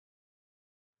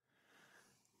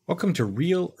Welcome to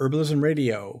Real Herbalism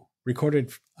Radio,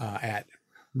 recorded at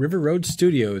River Road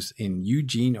Studios in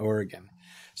Eugene, Oregon.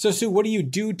 So, Sue, what do you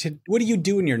do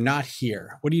when you're not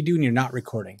here? What do you do when you're not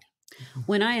recording?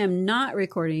 When I am not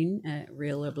recording at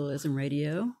Real Herbalism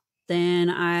Radio, then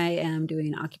I am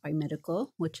doing Occupy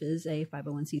Medical, which is a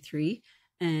 501c3,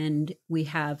 and we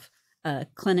have a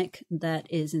clinic that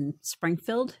is in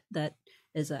Springfield that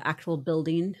is an actual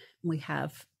building. We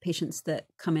have patients that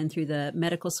come in through the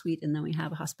medical suite, and then we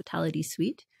have a hospitality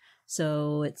suite.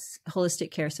 So it's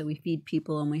holistic care. So we feed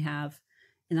people, and we have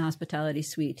in the hospitality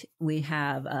suite, we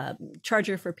have a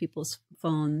charger for people's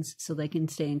phones so they can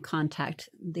stay in contact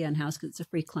the unhoused because it's a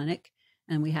free clinic.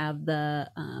 And we have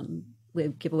we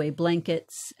give away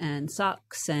blankets and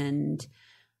socks and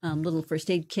little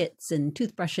first aid kits and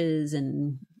toothbrushes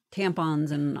and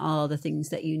tampons and all the things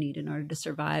that you need in order to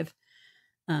survive.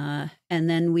 And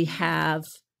then we have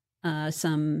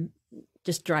some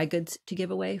just dry goods to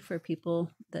give away for people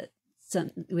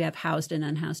we have housed and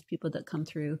unhoused people that come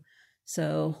through.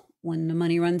 So when the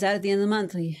money runs out at the end of the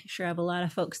month, we sure have a lot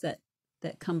of folks that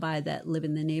come by that live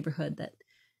in the neighborhood that,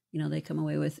 they come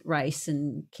away with rice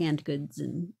and canned goods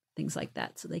and things like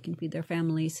that so they can feed their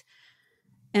families.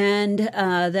 And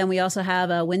then we also have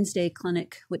a Wednesday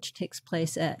clinic, which takes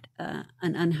place at an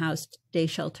unhoused day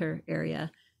shelter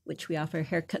area, which we offer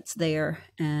haircuts there.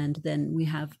 And then we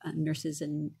have nurses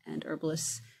and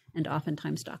herbalists and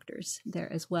oftentimes doctors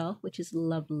there as well, which is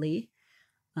lovely.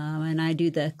 And I do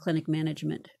the clinic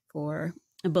management for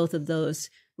both of those.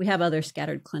 We have other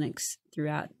scattered clinics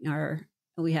throughout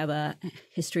we have a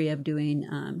history of doing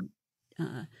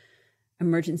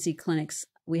emergency clinics.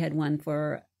 We had one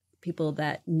for people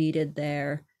that needed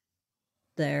their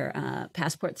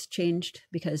passports changed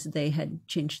because they had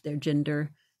changed their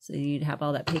gender. So you need to have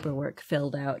all that paperwork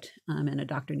filled out, and a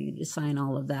doctor needed to sign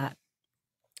all of that.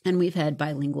 And we've had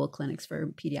bilingual clinics for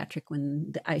pediatric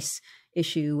when the ICE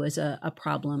issue was a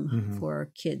problem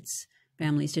for kids.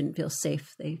 Families didn't feel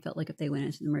safe. They felt like if they went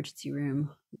into the emergency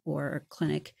room or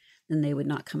clinic, then they would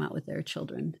not come out with their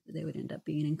children. They would end up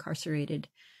being incarcerated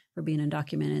for being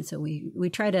undocumented. So we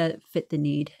try to fit the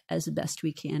need as best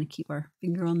we can, keep our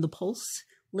finger on the pulse,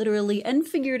 literally and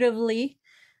figuratively.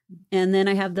 And then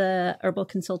I have the herbal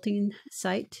consulting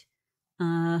site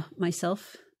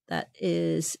myself. That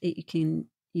is, you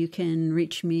can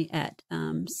reach me at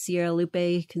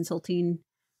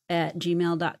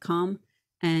sierralupeconsulting@gmail.com.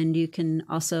 And you can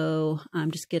also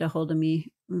just get a hold of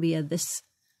me via the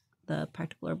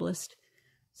Practical Herbalist.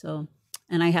 So,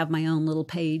 and I have my own little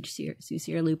page, Sue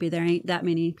Sierra Lupe. There ain't that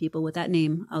many people with that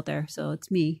name out there, so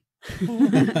it's me.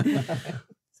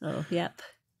 So, yep.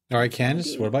 All right,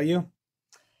 Candace, what about you?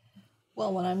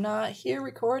 Well, when I'm not here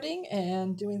recording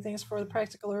and doing things for the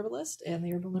Practical Herbalist and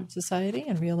the Herbal Society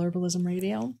and Real Herbalism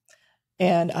Radio,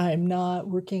 and I'm not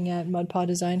working at Mud Paw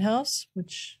Design House,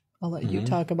 which I'll let you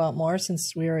talk about more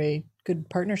since we're a good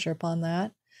partnership on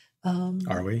that.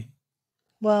 Are we?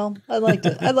 Well, I'd like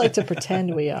to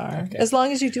pretend we are. Okay. As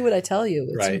long as you do what I tell you.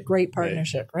 It's a great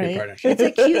partnership, right? Great partnership. It's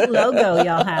a cute logo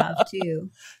y'all have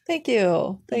too. Thank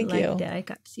you. Thank you. I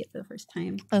got to see it for the first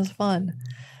time. That was fun.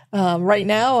 Right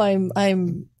now I'm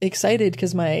excited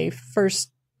because I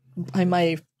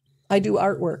do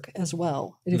artwork as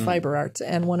well. I do fiber arts,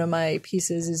 and one of my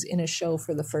pieces is in a show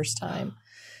for the first time.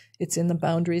 It's in the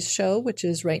Boundaries show, which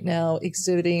is right now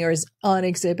exhibiting or is on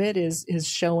exhibit, is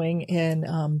showing in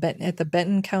at the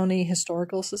Benton County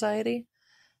Historical Society.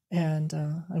 And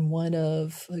I'm one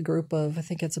of a group of, I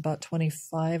think it's about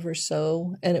 25 or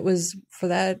so. And it was for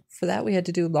that we had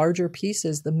to do larger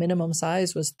pieces. The minimum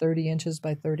size was 30 inches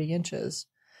by 30 inches.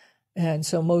 And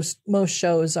so most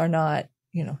shows are not,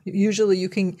 usually you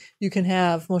can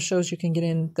have most shows you can get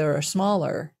in, there are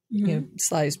smaller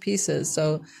size pieces.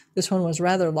 So this one was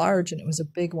rather large and it was a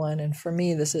big one. And for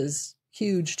me, this is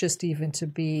huge just even to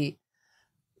be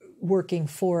working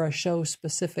for a show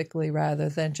specifically rather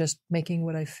than just making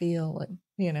what I feel,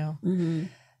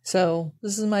 So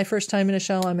this is my first time in a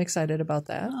show. I'm excited about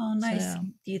that. Oh, nice. So,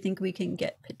 do you think we can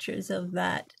get pictures of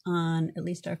that on at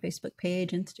least our Facebook page,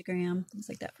 Instagram, things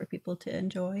like that for people to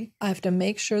enjoy? I have to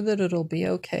make sure that it'll be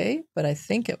okay, but I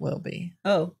think it will be.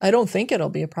 Oh. I don't think it'll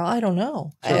be a problem. I don't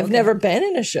know. So, I've never been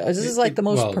in a show. This is like the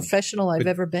most professional I've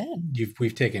ever been.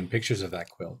 We've taken pictures of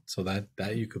that quilt, so that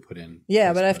you could put in.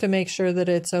 Yeah, but I have to make sure that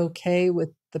it's okay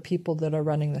with the people that are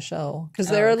running the show. Because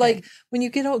they're like, when you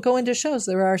go into shows,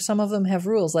 some of them have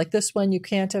rules. Like this one, you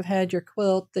can't have had your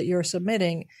quilt that you're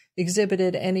submitting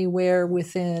exhibited anywhere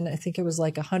within, I think it was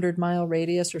like 100-mile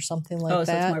radius or something like that. Oh,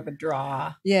 so it's more of a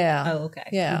draw. Yeah. Oh, okay.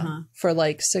 Yeah. For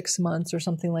like 6 months or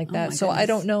something like that. So goodness. I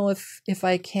don't know if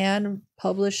I can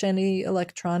publish any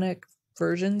electronic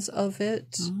versions of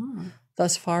it.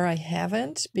 Thus far, I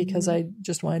haven't because I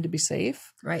just wanted to be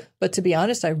safe. Right. But to be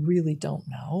honest, I really don't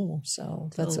know. So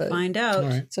that's we'll find out.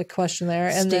 Right. It's a question there.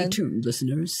 And Stay then, tuned,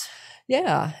 listeners.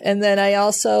 Yeah. And then I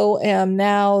also am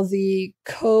now the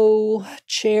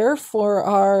co-chair for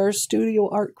our Studio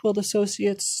Art Quilt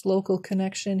Associates local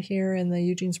connection here in the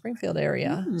Eugene Springfield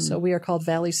area. So we are called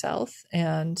Valley South,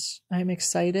 and I'm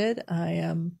excited. I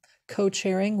am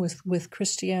co-chairing with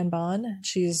Christiane Bond.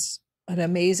 She's an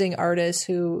amazing artist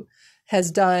who has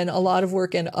done a lot of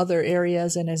work in other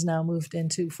areas and has now moved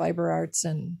into fiber arts,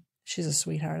 and she's a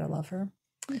sweetheart. I love her.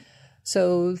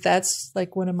 So that's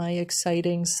like one of my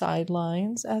exciting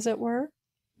sidelines, as it were.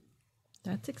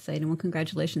 That's exciting. Well,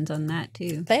 congratulations on that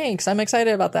too. Thanks. I'm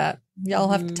excited about that. Y'all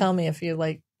have to tell me if you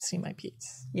see my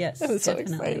piece. Yes. I'm so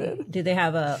definitely. excited. Do they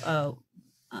have a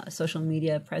social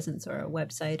media presence or a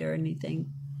website or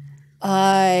anything?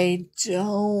 I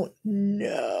don't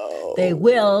know. They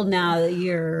will now that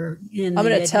you're in I'm the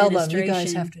going to tell them. You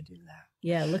guys administration. have to do that.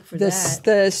 Yeah, look for that.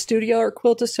 The Studio Art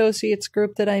Quilt Associates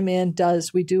group that I'm in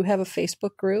we do have a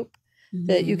Facebook group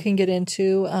that you can get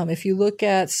into. If you look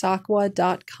at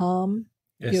sakwa.com,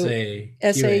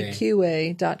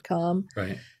 SAQA.com,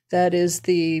 right. That is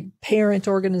the parent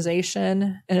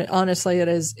organization. And honestly, it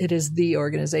is the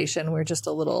organization. We're just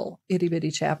a little itty bitty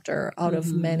chapter out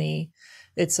of many.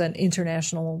 It's an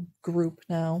international group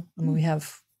now. I mean, we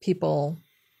have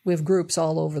groups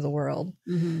all over the world.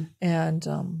 And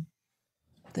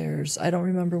I don't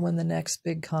remember when the next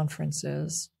big conference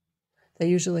is. They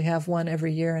usually have one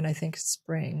every year, and I think it's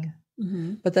spring.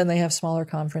 But then they have smaller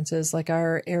conferences. Like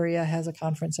our area has a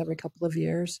conference every couple of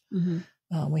years.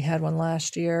 We had one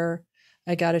last year.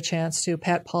 I got a chance to.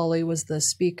 Pat Pauley was the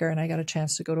speaker, and I got a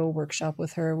chance to go to a workshop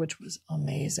with her, which was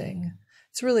amazing.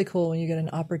 It's really cool when you get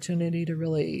an opportunity to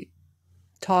really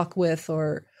talk with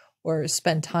or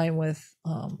spend time with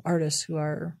artists who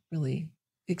are really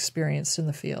experienced in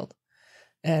the field.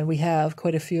 And we have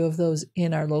quite a few of those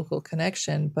in our local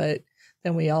connection, but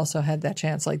then we also had that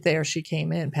chance, like she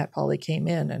came in, Pat Pauley came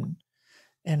in,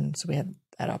 and so we had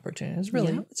that opportunity. It was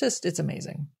really, it's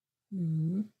amazing.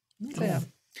 So, yeah.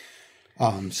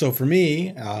 So for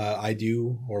me, I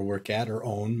do or work at or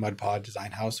own Mud Pod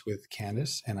Design House with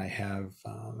Candace, and I have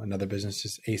another business,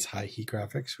 is Ace High Heat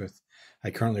Graphics. I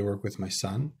currently work with my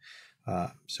son.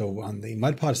 So on the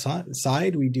Mud Pod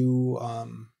side, we do.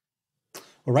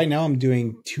 Well, right now I'm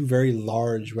doing 2 very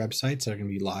large websites that are going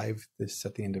to be live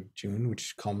at the end of June,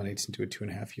 which culminates into a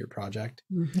 2.5-year project.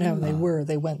 No,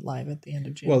 they went live at the end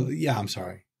of June. Well, yeah, I'm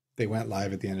sorry. They went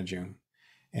live at the end of June.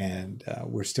 And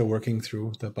we're still working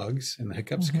through the bugs and the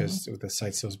hiccups because the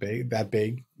site's so big,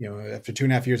 after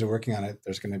 2.5 years of working on it,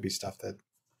 there's going to be stuff that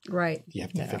you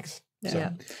have to fix. Yeah.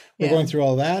 So we're going through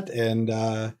all that, and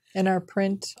our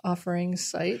print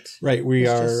offerings site. Right. We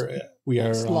are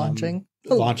launching.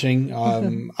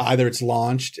 Either it's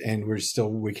launched and we're still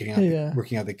working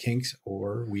out the kinks,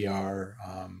 or we are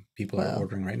people are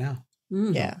ordering right now.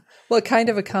 Yeah. Well, kind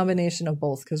of a combination of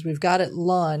both, because we've got it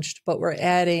launched, but we're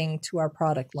adding to our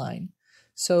product line.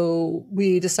 So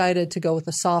we decided to go with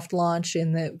a soft launch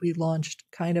in that we launched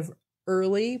kind of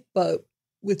early, but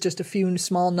with just a few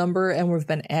small number, and we've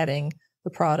been adding the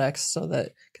products so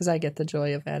that, because I get the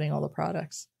joy of adding all the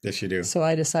products. Yes, you do. So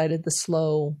I decided the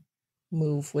slow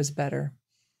move was better.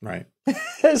 Right.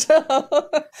 So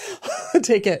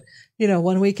take it,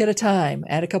 1 week at a time,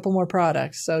 add a couple more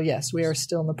products. So yes, we are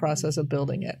still in the process of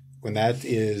building it. When that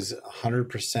is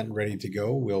 100% ready to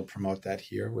go, we'll promote that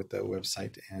here with the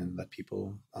website and let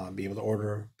people be able to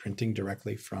order printing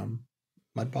directly from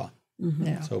MudPaw.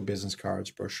 Yeah. So business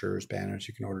cards, brochures, banners,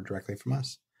 you can order directly from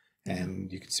us.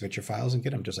 And you can submit your files and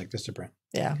get them just like Vistaprint.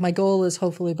 Yeah. My goal is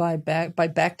hopefully by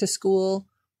back to school,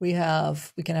 we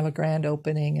can have a grand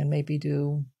opening and maybe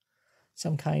do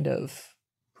some kind of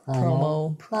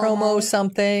promo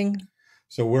something.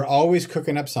 So we're always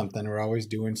cooking up something. We're always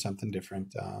doing something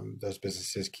different. Those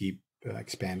businesses keep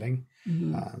expanding.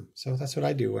 So that's what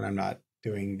I do when I'm not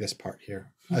doing this part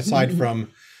here. Aside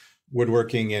from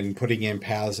woodworking and putting in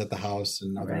paths at the house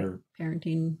and other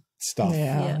parenting stuff.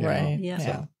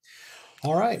 Yeah.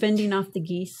 All right. Fending off the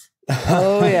geese.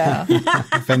 Oh, yeah.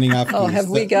 Fending off geese. Have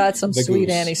we got some sweet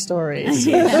goose. Annie stories?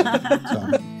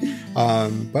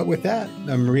 But with that,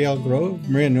 Maria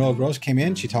Noël Groves came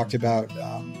in. She talked about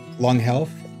lung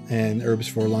health and herbs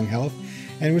for lung health,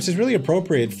 and which is really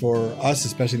appropriate for us,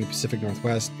 especially in the Pacific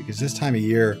Northwest, because this time of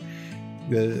year,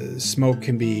 the smoke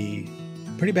can be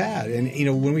pretty bad. And,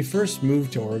 when we first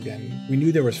moved to Oregon, we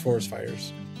knew there was forest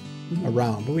fires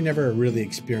around, but we never really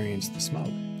experienced the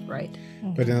smoke. Right.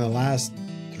 But in the last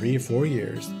 3 or 4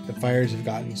 years, the fires have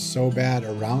gotten so bad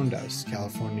around us,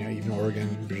 California, even Oregon,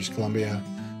 British Columbia,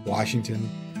 Washington,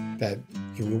 that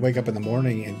we wake up in the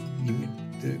morning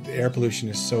and the air pollution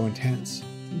is so intense.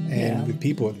 And with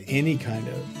people with any kind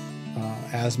of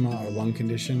asthma or lung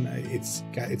condition, it's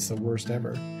the worst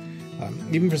ever.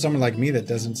 Even for someone like me that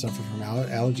doesn't suffer from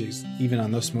allergies, even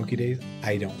on those smoky days,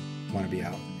 I don't want to be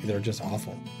out. They're just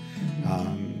awful.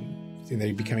 And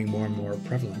they're becoming more and more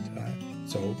prevalent.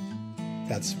 So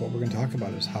that's what we're going to talk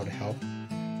about, is how to help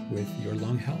with your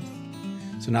lung health.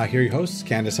 So now here are your hosts,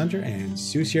 Candace Hunter and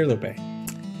Sue Sierra-Lupe.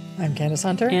 I'm Candace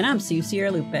Hunter. And I'm Sue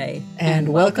Sierra-Lupe. And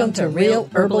welcome to Real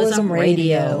Herbalism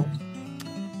Radio.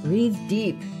 Breathe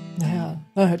deep. Yeah.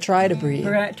 Try to breathe.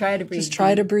 Try to breathe. Just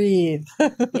try to breathe.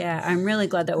 Yeah, I'm really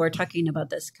glad that we're talking about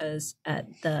this, because at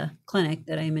the clinic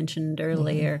that I mentioned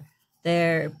earlier,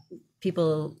 there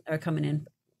people are coming in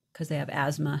because they have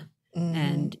asthma.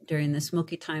 And during the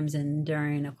smoky times and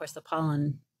during, of course, the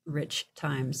pollen-rich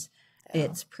times,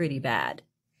 it's pretty bad.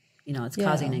 You know, it's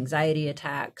causing anxiety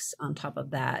attacks on top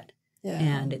of that. Yeah.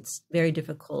 And it's very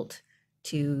difficult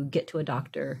to get to a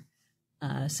doctor.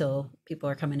 So people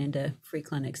are coming into free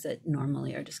clinics that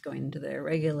normally are just going to their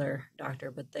regular doctor,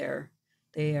 but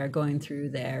they are going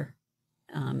through their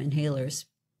inhalers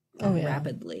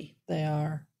rapidly. They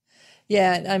are.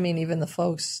 Yeah, I mean, even the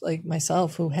folks like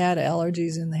myself who had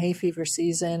allergies in the hay fever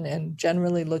season and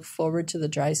generally look forward to the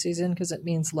dry season because it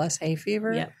means less hay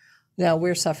fever. Yep. Now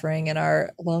we're suffering and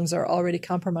our lungs are already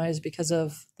compromised because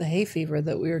of the hay fever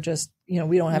that we were just,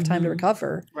 we don't have time to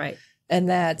recover. Right. And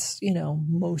that's,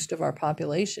 most of our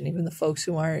population, even the folks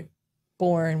who aren't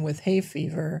born with hay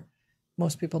fever,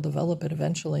 most people develop it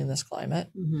eventually in this climate.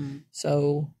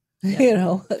 So,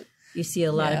 you see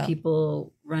a lot of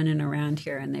people running around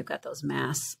here and they've got those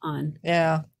masks on.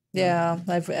 Yeah. Yeah.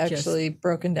 I've actually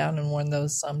broken down and worn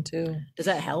those some too. Does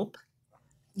that help?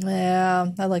 Yeah,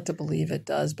 I like to believe it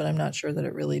does, but I'm not sure that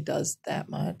it really does that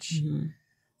much.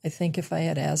 I think if I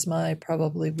had asthma, I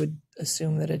probably would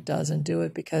assume that it doesn't do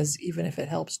it, because even if it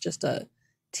helps just a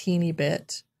teeny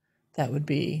bit, that would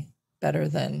be better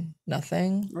than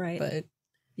nothing. Right. But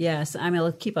yes, I mean,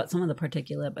 it'll keep out some of the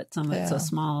particulate, but some of it's so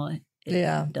small, it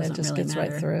doesn't it just really gets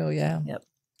matter. right through. Yeah. Yep.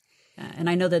 And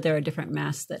I know that there are different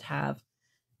masks that have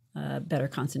better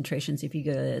concentrations. If you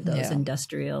go to those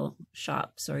industrial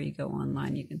shops or you go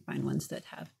online, you can find ones that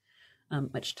have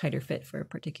much tighter fit for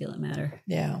particulate matter.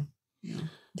 Yeah.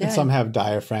 And some have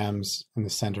diaphragms in the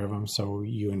center of them. So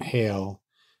you inhale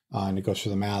and it goes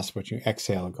through the mask, but you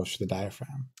exhale, it goes through the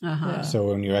diaphragm. So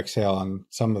when you exhale on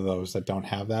some of those that don't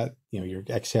have that, you're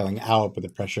exhaling out, but the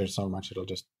pressure is so much, it'll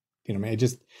just,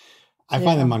 I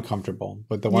find them uncomfortable,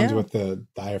 but the ones with the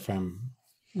diaphragm,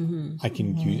 I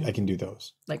can do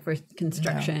those. Like for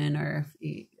construction or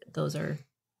those are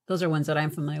ones that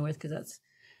I'm familiar with, because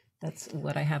that's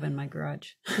what I have in my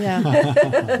garage.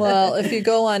 Yeah. Well, if you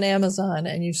go on Amazon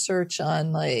and you search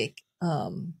on like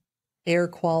air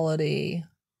quality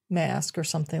mask or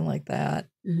something like that,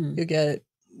 you get,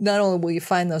 not only will you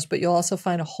find those, but you'll also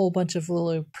find a whole bunch of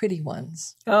little pretty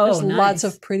ones. Oh, there's nice. Lots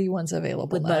of pretty ones available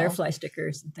with now. Butterfly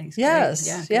stickers and things.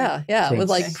 Yes. Great. Yeah. With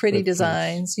like pretty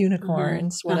designs,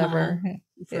 unicorns, whatever.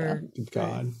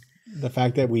 God. The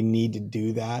fact that we need to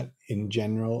do that in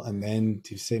general, and then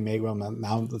to say,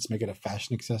 now let's make it a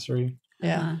fashion accessory.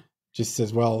 Yeah. Just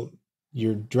says, well,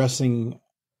 you're dressing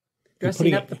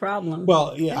up the problem.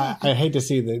 Well, I hate to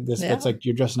see this. It's like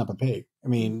you're dressing up a pig. I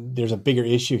mean, there's a bigger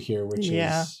issue here, which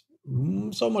is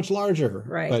so much larger.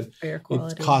 Right. But air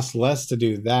quality. It costs less to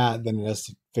do that than it is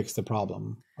to fix the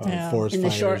problem of forest in the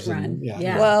fires short run.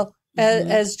 Well,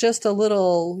 as just a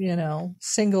little,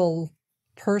 single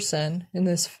person in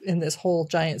this whole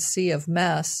giant sea of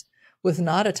mess with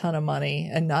not a ton of money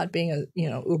and not being a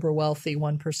uber wealthy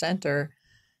 1%er,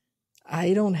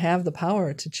 I don't have the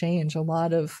power to change a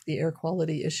lot of the air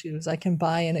quality issues. I can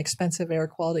buy an expensive air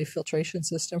quality filtration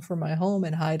system for my home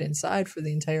and hide inside for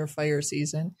the entire fire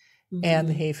season and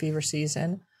the hay fever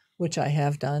season, which I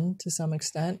have done to some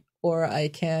extent, or I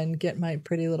can get my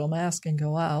pretty little mask and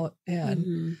go out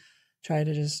and try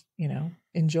to just,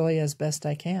 enjoy as best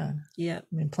I can. Yep.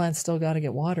 I mean, plants still got to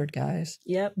get watered, guys.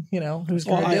 Yep. Who's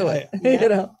going to do it?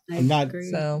 I'm not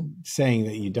saying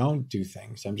that you don't do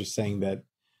things. I'm just saying that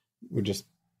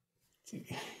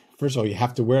first of all, you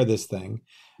have to wear this thing,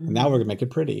 and now we're going to make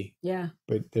it pretty. Yeah.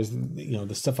 But there's, the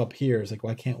stuff up here is like,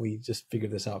 why can't we just figure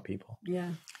this out, people?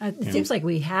 Yeah. It seems like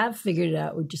we have figured it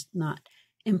out. We're just not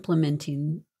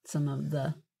implementing some of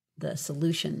the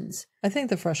solutions. I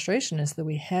think the frustration is that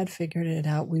we had figured it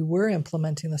out. We were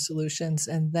implementing the solutions.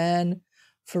 And then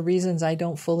for reasons I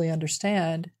don't fully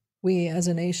understand, we as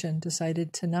a nation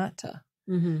decided to not to.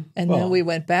 And Well- then we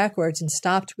went backwards and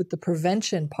stopped with the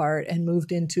prevention part and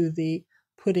moved into the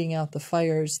putting out the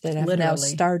fires that have now Literally.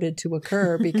 started to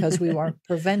occur because we weren't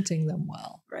preventing them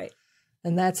well. Right.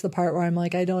 And that's the part where I'm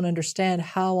like, I don't understand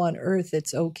how on earth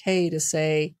it's okay to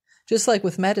say, just like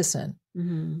with medicine,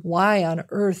 why on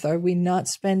earth are we not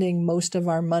spending most of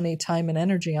our money, time, and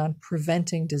energy on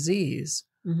preventing disease?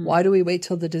 Why do we wait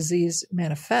till the disease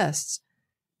manifests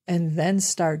and then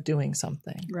start doing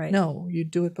something? Right. No, you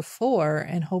do it before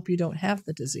and hope you don't have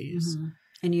the disease.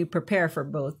 And you prepare for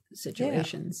both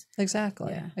situations.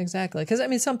 Exactly. Yeah. Exactly. Because, I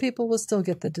mean, some people will still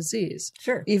get the disease,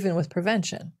 Sure. even with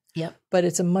prevention. Yep. But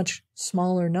it's a much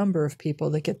smaller number of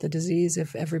people that get the disease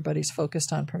if everybody's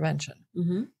focused on prevention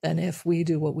than if we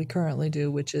do what we currently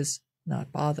do, which is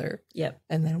not bother Yep.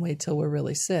 and then wait till we're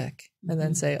really sick and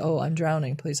then say, oh, I'm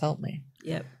drowning. Please help me.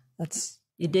 Yep. That's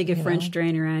You dig a You French know?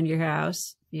 drain around your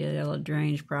house, you had little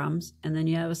drainage problems, and then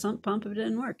you have a sump pump if it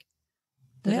didn't work.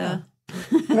 Ta-da. Yeah.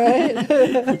 right.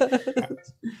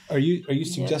 Are you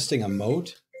suggesting a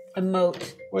moat? A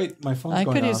moat. Wait, my phone's I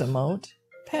going could off. use a moat.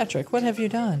 Patrick, what have you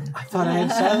done? I thought I had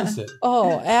silenced it.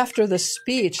 Oh, after the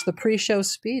speech, the pre-show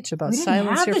speech about We didn't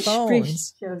silence have your a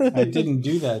phones. I didn't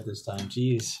do that this time.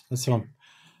 Jeez, that's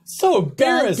so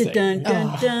embarrassing. Dun,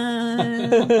 dun,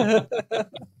 dun,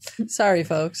 dun. Sorry,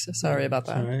 folks. Sorry about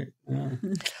that. All right. Yeah.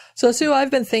 So, Sue, I've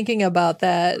been thinking about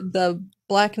that. The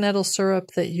black nettle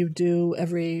syrup that you do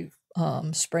every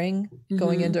spring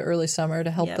going into early summer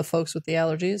to help Yep. the folks with the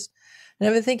allergies. And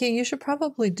I've been thinking you should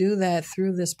probably do that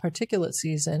through this particulate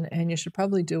season, and you should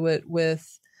probably do it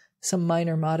with some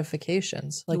minor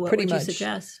modifications. Like What pretty would much. you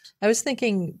suggest? I was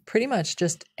thinking pretty much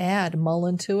just add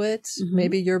mullein to it,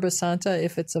 maybe yerba santa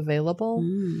if it's available.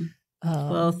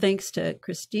 Well, thanks to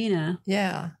Christina,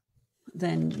 Yeah.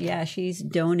 then she's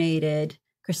donated.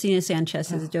 Christina Sanchez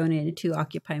has donated to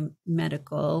Occupy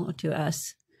Medical to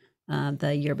us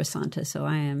the yerba santa. So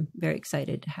I am very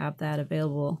excited to have that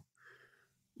available.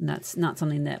 And that's not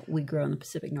something that we grow in the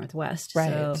Pacific Northwest. Right.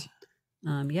 So,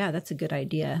 that's a good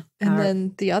idea. And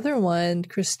then the other one,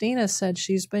 Christina said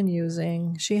she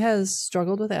has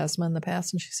struggled with asthma in the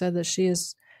past, and she said that she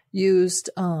has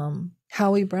used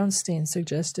Howie Brownstein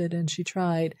suggested, and she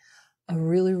tried a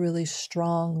really, really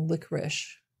strong licorice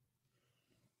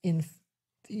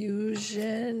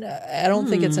infusion. I don't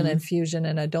think it's an infusion,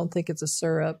 and I don't think it's a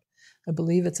syrup. I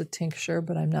believe it's a tincture,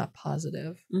 but I'm not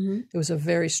positive. It was a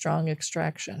very strong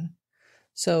extraction.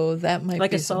 So that might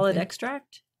like be a solid something.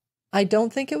 extract? I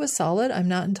don't think it was solid. I'm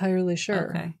not entirely sure.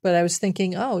 Okay. But I was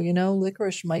thinking,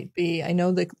 licorice might be, I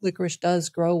know that licorice does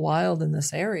grow wild in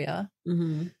this area.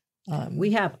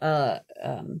 We have,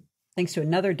 thanks to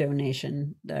another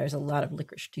donation, there's a lot of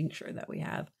licorice tincture that we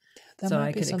have. That so might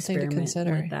I be could something to experiment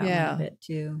consider. with that Yeah. one a bit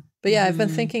too. But I've been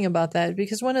thinking about that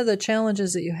because one of the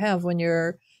challenges that you have when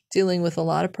you're dealing with a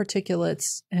lot of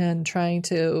particulates and trying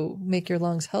to make your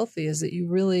lungs healthy is that you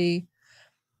really,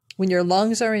 when your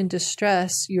lungs are in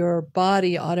distress, your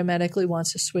body automatically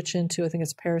wants to switch into, I think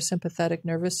it's parasympathetic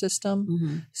nervous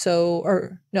system.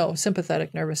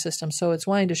 Sympathetic nervous system. So it's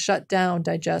wanting to shut down,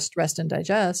 digest, rest, and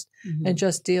digest, and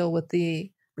just deal with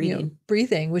the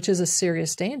breathing, which is a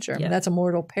serious danger. I mean, that's a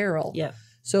mortal peril. Yeah.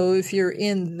 So if you're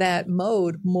in that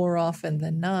mode more often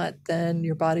than not, then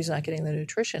your body's not getting the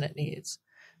nutrition it needs.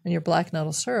 And your black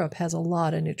nettle syrup has a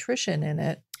lot of nutrition in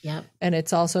it. Yep. And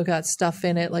it's also got stuff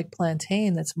in it like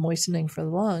plantain that's moistening for the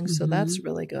lungs. So that's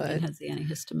really good. It has the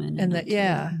antihistamine. And in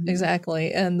it,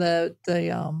 exactly. And the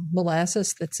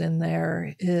molasses that's in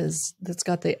there that's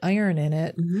got the iron in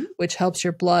it, which helps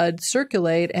your blood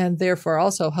circulate and therefore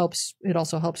also helps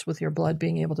with your blood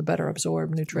being able to better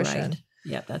absorb nutrition. Right.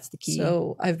 Yeah, that's the key.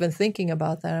 So I've been thinking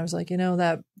about that. I was like,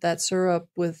 that syrup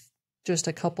with just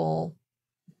a couple,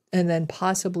 and then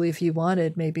possibly if you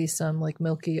wanted maybe some like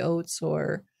milky oats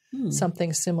or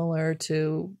something similar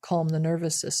to calm the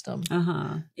nervous system.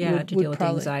 Yeah, would to deal with the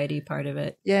probably- anxiety part of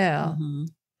it. Yeah.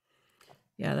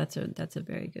 Yeah, that's a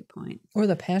very good point. Or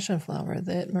the passion flower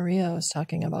that Maria was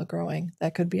talking about growing.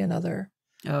 That could be another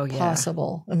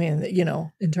possible. I mean,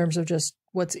 in terms of just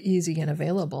what's easy and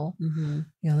available. The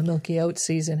milky oat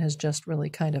season has just really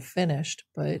kind of finished,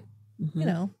 but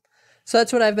so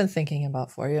that's what I've been thinking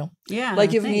about for you. Yeah,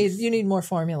 like you thanks. need more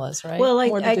formulas, right? Well,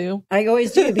 more to do. I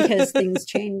always do because things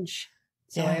change.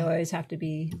 So Yeah. I always have to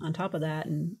be on top of that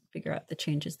and figure out the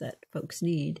changes that folks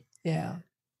need. Yeah.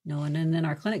 And then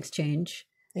our clinics change.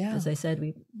 Yeah. As I said,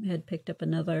 we had picked up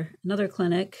another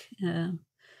clinic.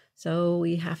 So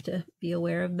we have to be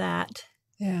aware of that.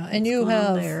 Yeah. And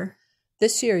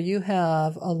this year you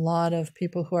have a lot of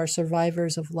people who are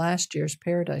survivors of last year's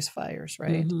Paradise fires,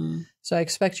 right? So I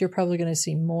expect you're probably going to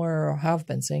see more, or have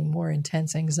been seeing more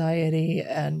intense anxiety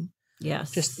and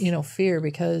Yes. Just, fear,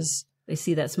 because they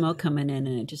see that smoke coming in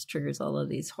and it just triggers all of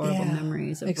these horrible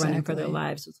memories of running for their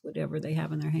lives with whatever they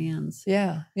have in their hands.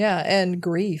 Yeah. Yeah. And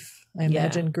grief. I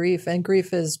imagine grief. And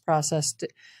grief is processed.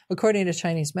 According to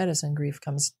Chinese medicine, grief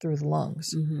comes through the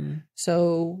lungs. Mm-hmm.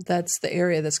 So that's the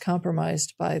area that's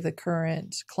compromised by the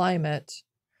current climate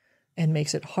and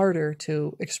makes it harder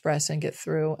to express and get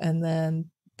through. And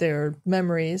then their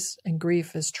memories and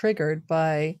grief is triggered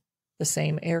by the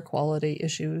same air quality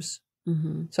issues.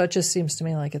 Mm-hmm. So it just seems to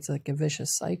me like it's like a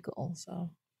vicious cycle. So,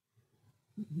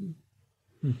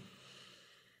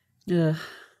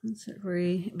 it's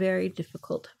very, very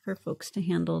difficult for folks to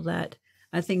handle that.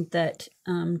 I think that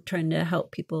trying to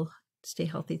help people stay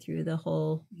healthy through the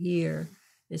whole year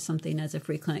is something as a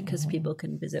free clinic, because people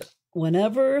can visit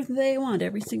whenever they want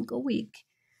every single week.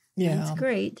 Yeah, and it's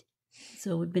great.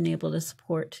 So we've been able to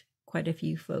support quite a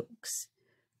few folks.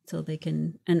 So they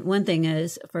can, and one thing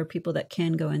is for people that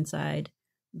can go inside,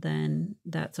 then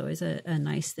that's always a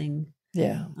nice thing.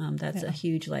 Yeah. That's a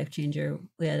huge life changer.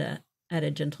 We had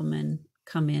a gentleman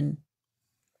come in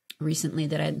recently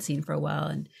that I hadn't seen for a while,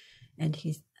 and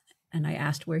I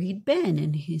asked where he'd been,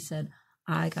 and he said,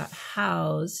 I got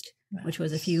housed, which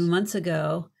was a few months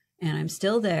ago, and I'm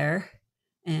still there,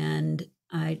 and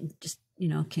I just,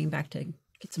 came back to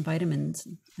get some vitamins.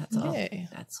 That's all. Yay.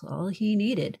 That's all he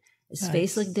needed. His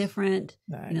face looked different.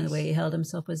 Nice. The way he held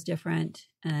himself was different.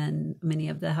 And many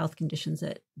of the health conditions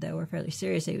that were fairly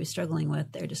serious that he was struggling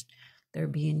with, they're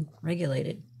being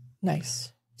regulated.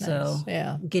 Nice. So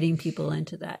getting people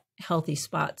into that healthy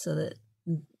spot so that,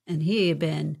 and he had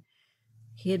been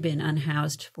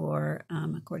unhoused for,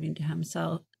 according to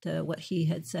himself, to what he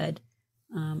had said,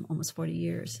 almost 40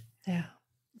 years. Yeah.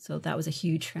 So that was a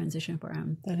huge transition for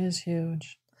him. That is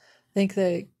huge. I think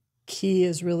the key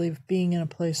is really being in a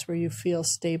place where you feel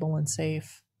stable and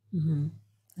safe. Mm-hmm.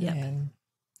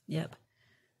 Yep.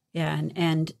 Yeah.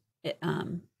 And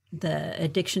the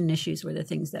addiction issues were the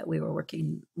things that we were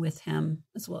working with him,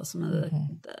 as well as some of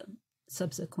the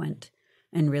subsequent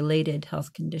and related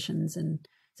health conditions. And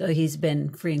so he's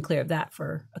been free and clear of that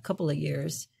for a couple of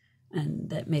years, and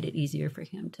that made it easier for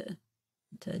him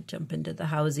to jump into the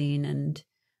housing. And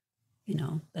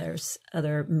there's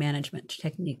other management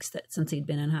techniques that, since he'd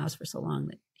been in house for so long,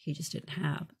 that he just didn't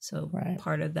have. So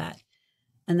part of that,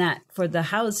 and that for the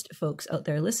housed folks out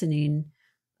there listening,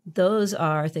 those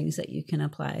are things that you can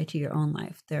apply to your own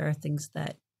life. There are things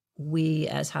that we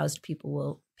as housed people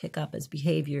will pick up as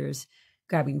behaviors,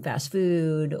 grabbing fast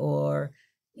food, or,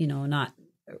 not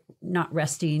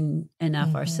resting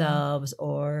enough ourselves,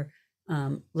 or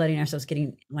letting ourselves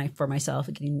getting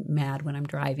mad when I'm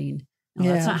driving.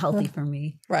 That's not healthy for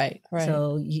me. Right.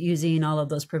 So using all of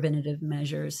those preventative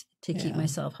measures to keep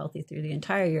myself healthy through the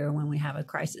entire year, when we have a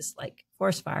crisis like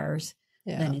forest fires,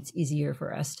 then it's easier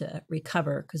for us to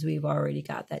recover because we've already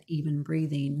got that even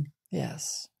breathing.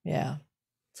 Yes. Yeah.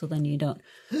 So then you don't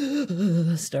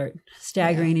start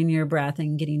staggering in your breath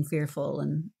and getting fearful,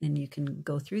 and you can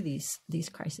go through these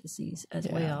crises as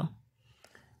well.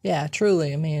 Yeah,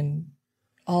 truly. I mean,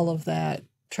 all of that,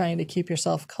 trying to keep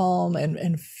yourself calm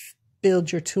and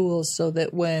build your tools so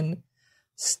that when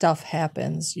stuff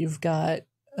happens, you've got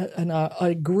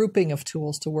a grouping of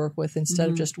tools to work with instead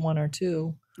of just one or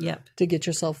two. Yep. To get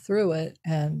yourself through it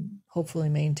and hopefully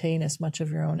maintain as much of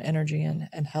your own energy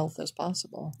and health as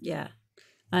possible. Yeah.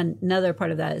 Another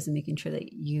part of that is making sure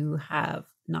that you have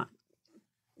not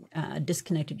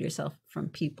disconnected yourself from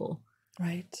people.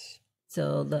 Right.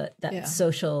 So that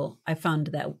social, I found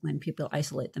that when people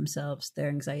isolate themselves, their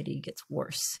anxiety gets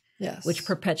worse. Yes. Which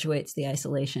perpetuates the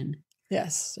isolation.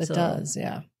 Yes, it does.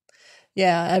 Yeah.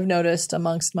 Yeah, I've noticed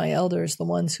amongst my elders, the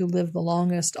ones who live the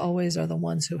longest always are the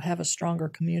ones who have a stronger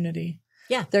community.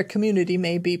 Yeah. Their community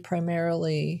may be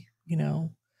primarily,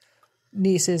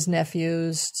 nieces,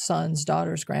 nephews, sons,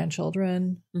 daughters,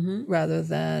 grandchildren, rather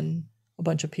than a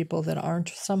bunch of people that aren't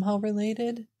somehow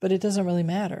related. But it doesn't really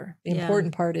matter. The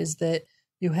important part is that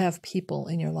you have people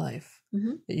in your life,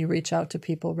 that you reach out to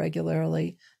people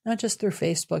regularly, not just through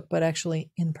Facebook, but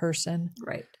actually in person.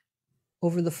 Right.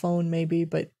 Over the phone maybe,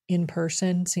 but in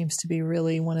person seems to be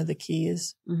really one of the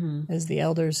keys, as the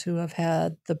elders who have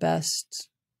had the best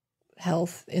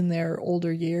health in their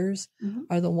older years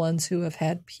are the ones who have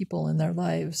had people in their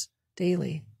lives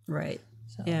daily. Right.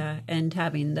 So. Yeah. And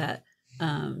having that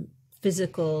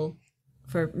physical,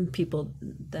 for people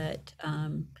that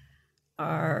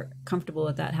are comfortable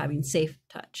with that, having safe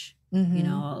touch,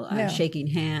 shaking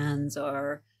hands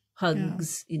or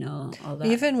hugs, all that.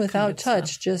 Even without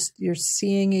touch, stuff. Just you're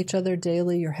seeing each other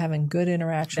daily, you're having good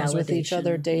interactions with each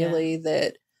other daily,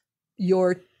 that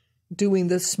you're doing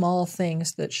the small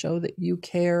things that show that you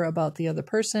care about the other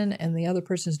person, and the other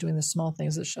person is doing the small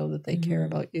things that show that they care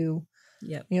about you.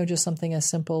 Yep. You know, just something as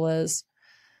simple as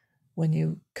when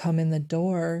you come in the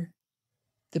door,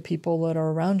 the people that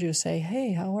are around you say,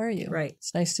 "Hey, how are you? Right.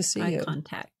 It's nice to see Eye you."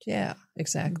 contact. Yeah,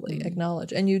 exactly. Mm-hmm.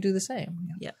 Acknowledge. And you do the same.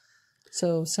 Yep.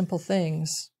 So simple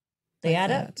things. They like add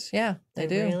that. up. Yeah, they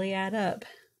do. Really add up.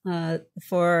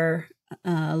 For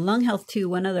lung health too,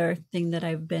 one other thing that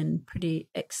I've been pretty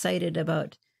excited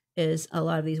about is a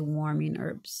lot of these warming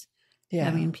herbs. Yeah.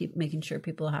 Making sure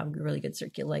people have really good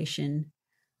circulation.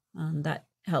 That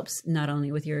helps not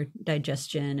only with your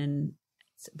digestion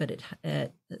but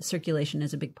circulation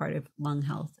is a big part of lung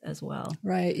health as well.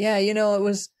 Right. Yeah. You know, it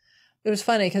was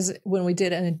funny because when we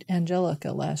did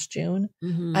Angelica last June,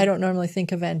 I don't normally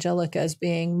think of Angelica as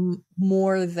being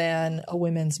more than a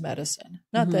women's medicine.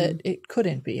 Not that it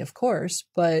couldn't be, of course,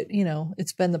 but, you know,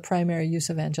 it's been the primary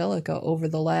use of Angelica over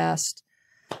the last,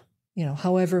 you know,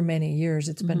 however many years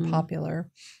it's been popular.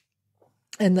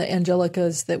 And the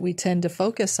Angelicas that we tend to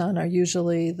focus on are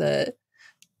usually the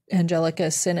Angelica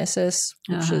sinensis,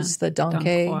 which is the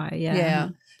Donkey. Yeah.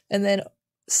 And then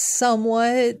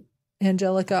somewhat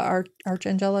Angelica,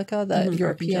 Archangelica, the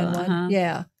European one.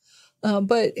 Yeah.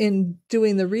 But in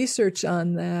doing the research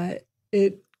on that,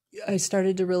 I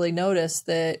started to really notice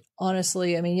that,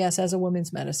 honestly, I mean, yes, as a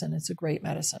women's medicine, it's a great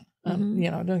medicine.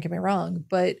 You know, don't get me wrong,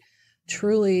 but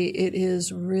truly it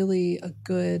is really a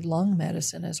good lung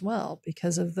medicine as well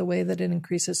because of the way that it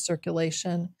increases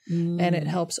circulation and it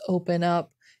helps open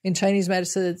up. In Chinese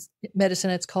medicine,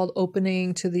 it's called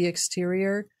opening to the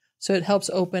exterior. So it helps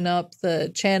open up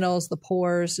the channels, the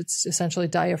pores. It's essentially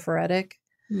diaphoretic.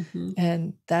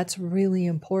 And that's really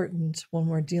important when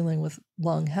we're dealing with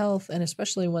lung health, and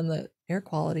especially when the air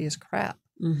quality is crap.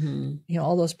 You know,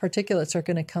 all those particulates are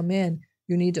going to come in.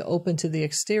 You need to open to the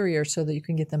exterior so that you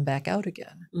can get them back out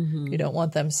again. You don't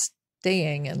want them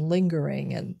staying and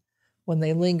lingering. And when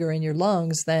they linger in your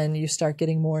lungs, then you start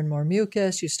getting more and more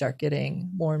mucus. You start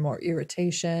getting more and more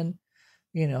irritation.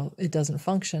 You know, it doesn't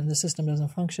function. The system doesn't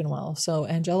function well. So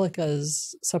Angelica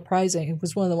is surprising. It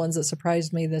was one of the ones that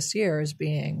surprised me this year as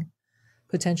being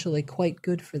potentially quite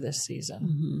good for this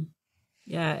season.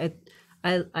 Yeah,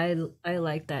 I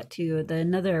like that too.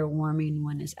 Another warming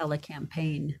one is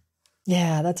elecampane.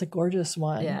 Yeah, that's a gorgeous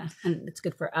one. Yeah, and it's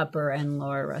good for upper and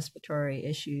lower respiratory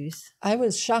issues. I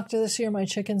was shocked this year my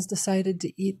chickens decided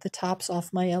to eat the tops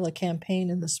off my elecampane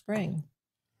in the spring.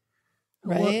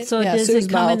 Right? Well, so yeah, does Sue's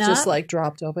it coming mouth up? just like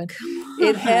dropped open.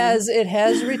 It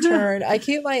has returned. I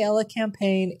keep my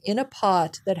elecampane in a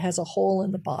pot that has a hole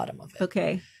in the bottom of it.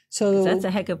 Okay. So that's a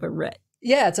heck of a root.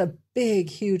 Yeah, it's a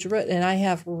big, huge root, and I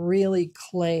have really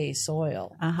clay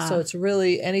soil. So it's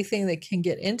really anything that can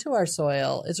get into our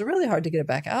soil, it's really hard to get it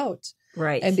back out.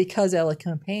 Right. And because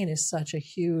elecampane is such a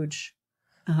huge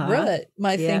root,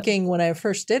 my thinking when I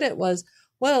first did it was,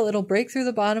 well, it'll break through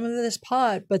the bottom of this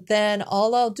pot, but then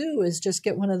all I'll do is just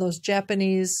get one of those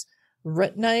Japanese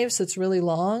root knives that's really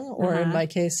long, or in my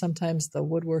case, sometimes the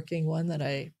woodworking one that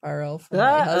I borrow from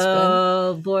my husband.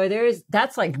 Oh boy,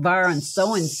 that's like borrowing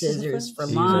sewing scissors for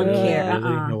lawn care.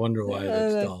 No wonder why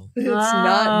it's dull. It's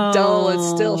not dull. It's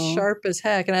still sharp as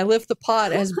heck. And I lift the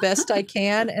pot as best I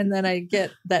can, and then I get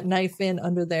that knife in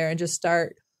under there and just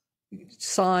start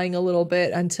sawing a little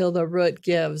bit until the root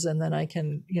gives, and then I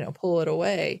can, pull it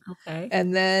away. Okay.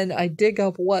 And then I dig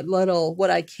up what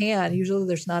I can. Usually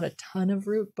there's not a ton of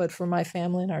root, but for my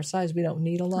family and our size, we don't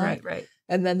need a lot. Right.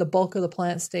 And then the bulk of the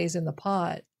plant stays in the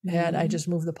pot, and I just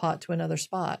move the pot to another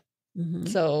spot.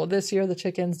 So this year the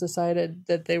chickens decided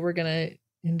that they were going to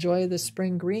enjoy the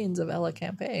spring greens of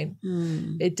elecampane.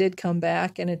 It did come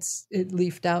back, and it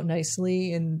leafed out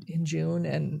nicely in June,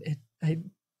 and it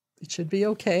should be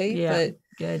okay. Yeah, but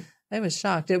good. I was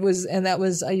shocked.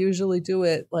 I usually do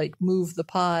it like move the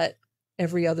pot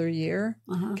every other year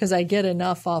because I get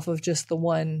enough off of just the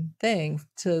one thing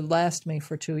to last me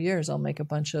for 2 years. I'll make a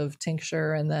bunch of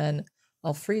tincture and then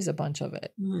I'll freeze a bunch of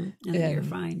it. And you're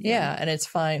fine. Yeah, and it's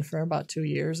fine for about 2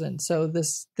 years. And so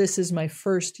this is my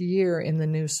first year in the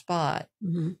new spot.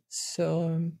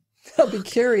 So I'll be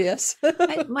curious.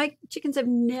 My chickens have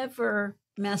never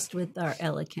messed with our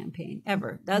elecampane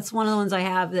ever. That's one of the ones I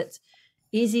have that's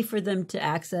easy for them to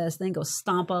access. Then go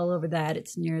stomp all over that.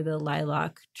 It's near the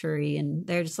lilac tree, and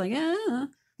they're just like, yeah,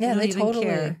 they totally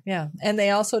care. Yeah. And they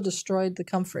also destroyed the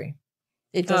comfrey.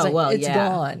 It doesn't. It's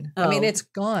gone. I mean, it's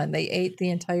gone. They ate the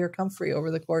entire comfrey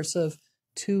over the course of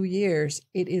 2 years.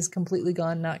 It is completely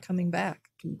gone, not coming back.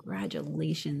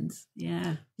 Congratulations.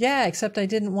 Yeah. Yeah, except I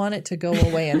didn't want it to go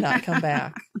away and not come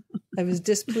back. I was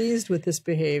displeased with this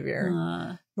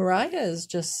behavior. Mariah is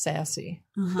just sassy.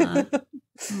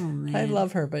 Oh man, I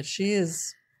love her, but she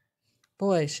is,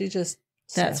 boy, she just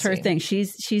that's her sassy. thing.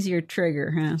 She's your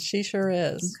trigger, huh? She sure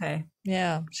is. Okay,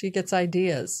 Yeah, she gets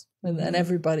ideas, and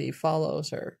everybody follows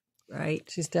her. right.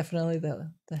 She's definitely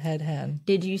the head hen.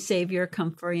 Did you save your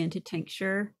comfort into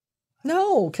tincture?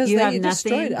 No, because You they have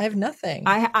destroyed nothing? it. I have nothing.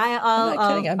 I'm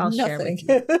not kidding. I have I'll share nothing.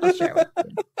 with you. I'll share with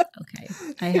you.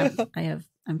 Okay.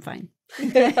 I'm fine.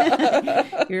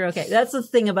 You're okay. That's the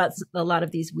thing about a lot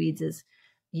of these weeds is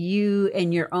you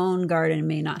in your own garden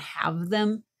may not have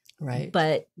them, Right.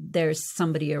 but there's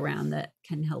somebody around that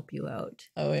can help you out.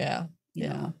 Oh, yeah. You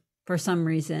Yeah. know, for some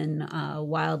reason,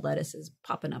 wild lettuce is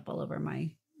popping up all over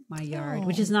my yard,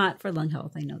 which Oh. is not for lung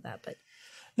health. I know that, but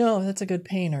No, that's a good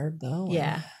pain herb, though.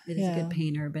 yeah, it is a Yeah. good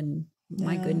pain herb. And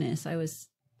my Yeah. goodness, I was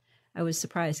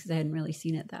surprised because I hadn't really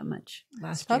seen it that much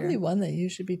last It's probably year. one that you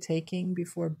should be taking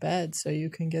before bed so you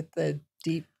can get the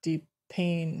deep, deep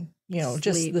pain, just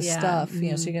Sleep, the yeah. stuff, so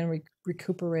Mhm. you can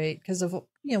recuperate. Because of,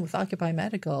 with Occupy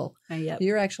Medical, Yep.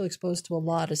 you're actually exposed to a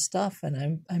lot of stuff.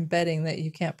 And I'm betting that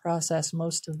you can't process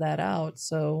most of that out.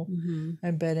 So Mhm.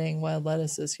 I'm betting wild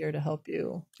lettuce is here to help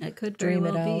you. It could very Dream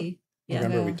it well out. be. Yeah.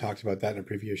 Remember we Yeah. talked about that in a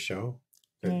previous show?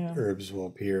 That Yeah. herbs will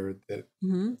appear that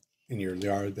Mm-hmm. in your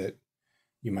yard that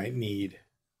you might need.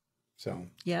 So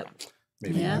Yep.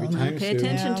 maybe Yeah. every Well, time pay soon.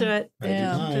 attention to it. Might be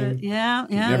Yeah. time. Yeah.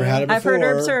 You've never had it I've heard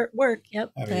herbs before. work.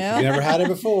 Yep. I mean, Yeah. if you never had it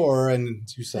before and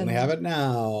you suddenly And- have it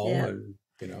now, Yeah. and,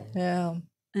 Yeah.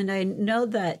 And I know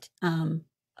that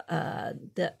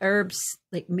the herbs,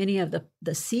 like many of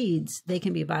the seeds, they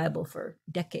can be viable for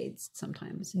decades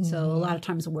sometimes. So a lot of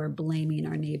times we're blaming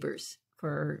our neighbors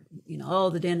for,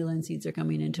 the dandelion seeds are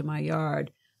coming into my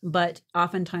yard. But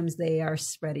oftentimes they are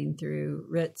spreading through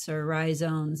roots or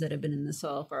rhizomes that have been in the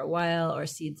soil for a while, or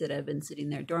seeds that have been sitting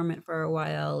there dormant for a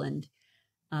while. And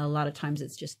a lot of times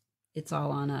it's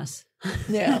all on us.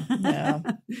 Yeah. Yeah.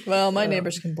 Well, my So-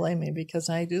 neighbors can blame me because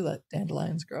I do let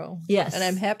dandelions grow. Yes. And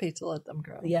I'm happy to let them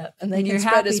grow. Yeah. And they you're can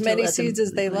spread happy as to many let them seeds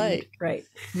as they land. like. Right.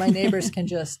 My neighbors can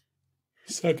just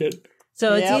suck it.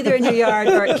 So it's Yep. either in your yard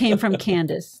or it came from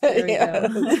Candace. There we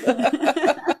Yes.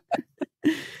 go.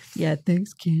 Yeah,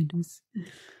 thanks, Candace.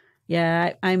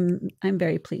 Yeah, I'm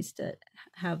very pleased to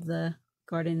have the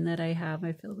garden that I have.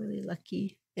 I feel really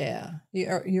lucky. Yeah,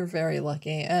 you're very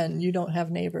lucky, and you don't have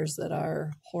neighbors that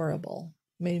are horrible.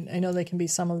 I mean, I know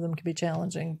some of them can be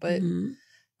challenging, but Mhm.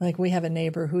 like we have a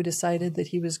neighbor who decided that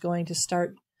he was going to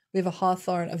start. We have a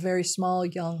hawthorn, a very small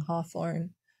young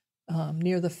hawthorn,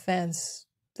 near the fence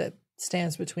that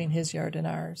stands between his yard and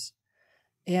ours.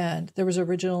 And there was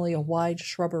originally a wide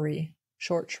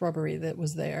short shrubbery that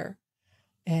was there,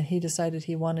 and he decided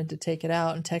he wanted to take it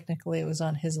out. And technically, it was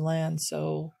on his land,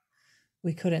 so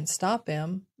we couldn't stop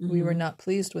him. We were Mhm. not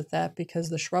pleased with that because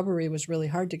the shrubbery was really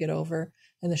hard to get over,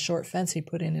 and the short fence he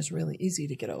put in is really easy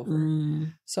to get over.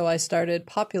 Mm. So I started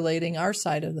populating our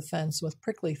side of the fence with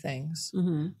prickly things,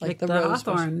 Mhm. like the rose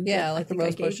hawthorn. bushes. Yeah, I like the think I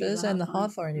rose gave you bushes and the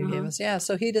hawthorn you gave Uh-huh. us. Yeah,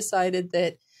 so he decided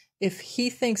that if he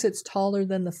thinks it's taller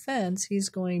than the fence, he's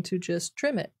going to just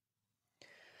trim it.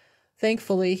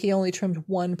 Thankfully, he only trimmed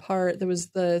one part.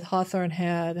 The hawthorn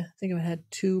had, I think it had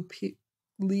two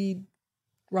lead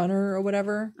runner or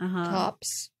whatever Uh-huh.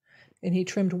 tops, and he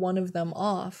trimmed one of them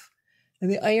off. And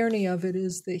the irony of it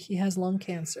is that he has lung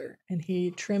cancer, and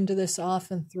he trimmed this off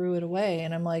and threw it away.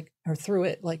 And I'm like,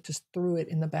 just threw it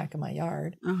in the back of my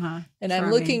yard. Uh-huh. And I'm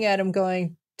Charming. looking at him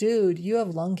going, dude, you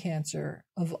have lung cancer.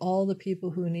 Of all the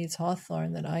people who needs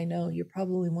hawthorn that I know, you're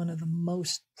probably one of the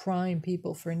most prime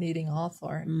people for needing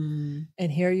hawthorn. Mm.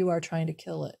 And here you are trying to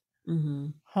kill it. Mm-hmm.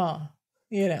 Huh.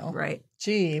 Right.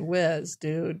 Gee whiz,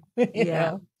 dude. You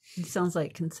Yeah. know? It sounds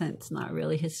like consent's not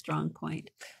really his strong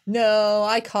point. No,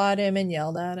 I caught him and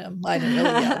yelled at him. I didn't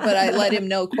really yell, but I let him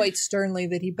know quite sternly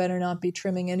that he better not be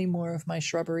trimming any more of my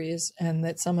shrubberies, and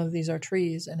that some of these are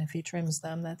trees, and if he trims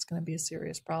them, that's going to be a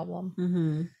serious problem.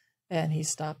 Mm-hmm. And he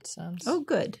stopped some. Oh,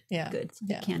 good. Yeah. Good. So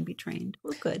Yeah. he can be trained.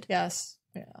 Well, good. Yes.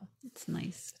 Yeah. It's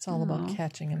nice. It's all about Aw.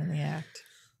 catching him in the act.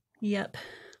 Yep.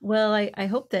 Well, I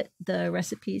hope that the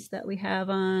recipes that we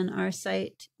have on our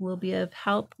site will be of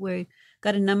help. We've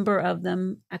got a number of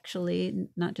them, actually,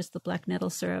 not just the black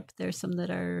nettle syrup. There's some that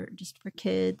are just for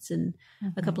kids, and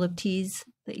a couple of teas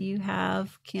that you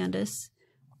have, Candace,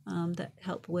 that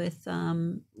help with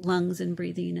lungs and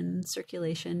breathing and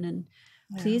circulation. And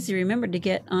please remember to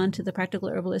get onto the Practical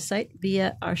Herbalist site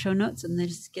via our show notes, and then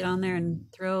just get on there and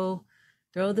throw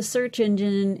the search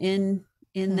engine in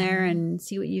there and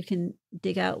see what you can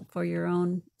dig out for your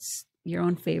own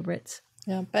favorites.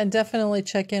 Yeah, and definitely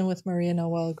check in with Maria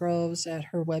Noël Groves at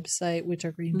her website, which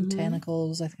are Green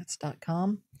Botanicals, I think it's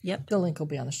 .com. Yep. The link will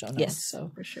be on the show notes. Yes,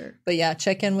 So, for sure. but yeah,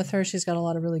 check in with her. She's got a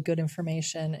lot of really good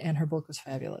information, and her book was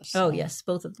fabulous. So. Oh, yes,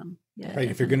 both of them. Yeah, Right.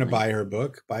 If you're going to buy her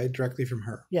book, buy it directly from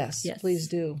her. Yes, please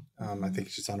do. I think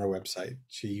she's on her website.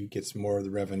 She gets more of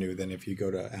the revenue than if you go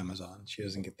to Amazon. She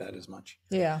doesn't get that as much.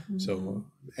 Yeah. So,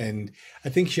 and I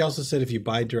think she also said if you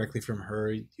buy directly from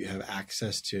her, you have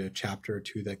access to a chapter or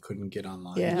two that couldn't get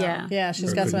online. Yeah.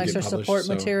 She's Or got some couldn't get extra published, support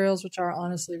so- materials, which are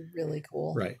honestly really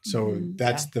cool. Right. So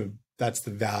that's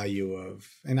the value of,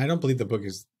 and I don't believe the book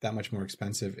is that much more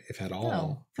expensive, if at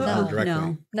all, for her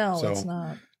directly. No, So, it's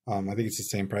not. I think it's the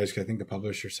same price because I think the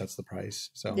publisher sets the price.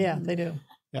 So Yeah, they do.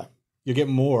 yeah, you get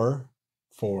more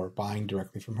for buying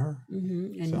directly from her.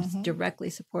 And directly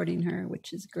supporting her,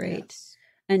 which is great. Yes.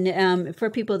 And for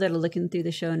people that are looking through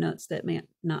the show notes that may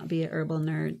not be a Herbal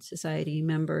Nerd Society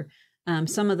member,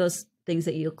 some of those things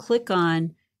that you'll click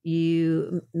on,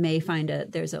 you may find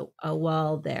there's a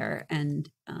wall there. And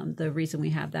the reason we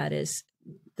have that is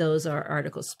those are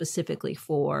articles specifically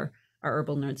for our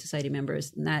Herbal Nerd Society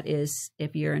members. And that is,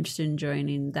 if you're interested in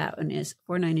joining, that one is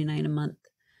 $4.99 a month,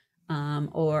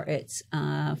 or it's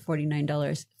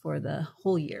 $49 for the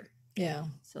whole year. Yeah.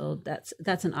 So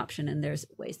that's an option, and there's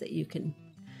ways that you can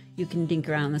dink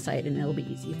around the site, and it'll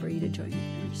be easy for you to join if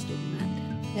you're interested in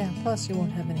that. Yeah. Plus, you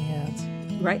won't have any ads.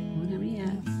 Right? Won't have any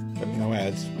ads. But no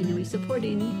ads. And you'll be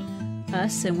supporting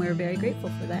us, and we're very grateful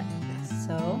for that.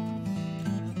 So,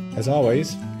 As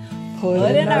always,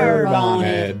 Put an herb on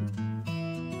it.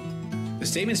 The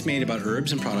statements made about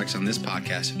herbs and products on this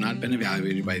podcast have not been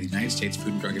evaluated by the United States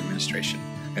Food and Drug Administration,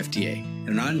 FDA, and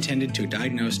are not intended to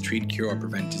diagnose, treat, cure, or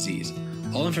prevent disease.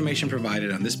 All information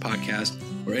provided on this podcast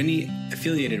or any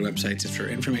affiliated websites is for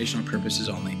informational purposes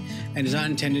only and is not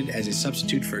intended as a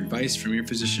substitute for advice from your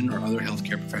physician or other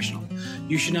healthcare professional.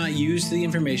 You should not use the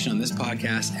information on this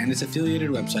podcast and its affiliated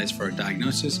websites for a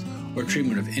diagnosis or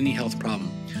treatment of any health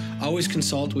problem. Always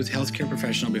consult with a healthcare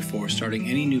professional before starting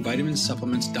any new vitamins,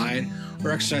 supplements, diet, or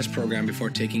exercise program before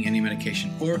taking any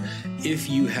medication, or if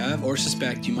you have or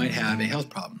suspect you might have a health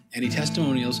problem. Any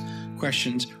testimonials,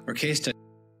 questions, or case studies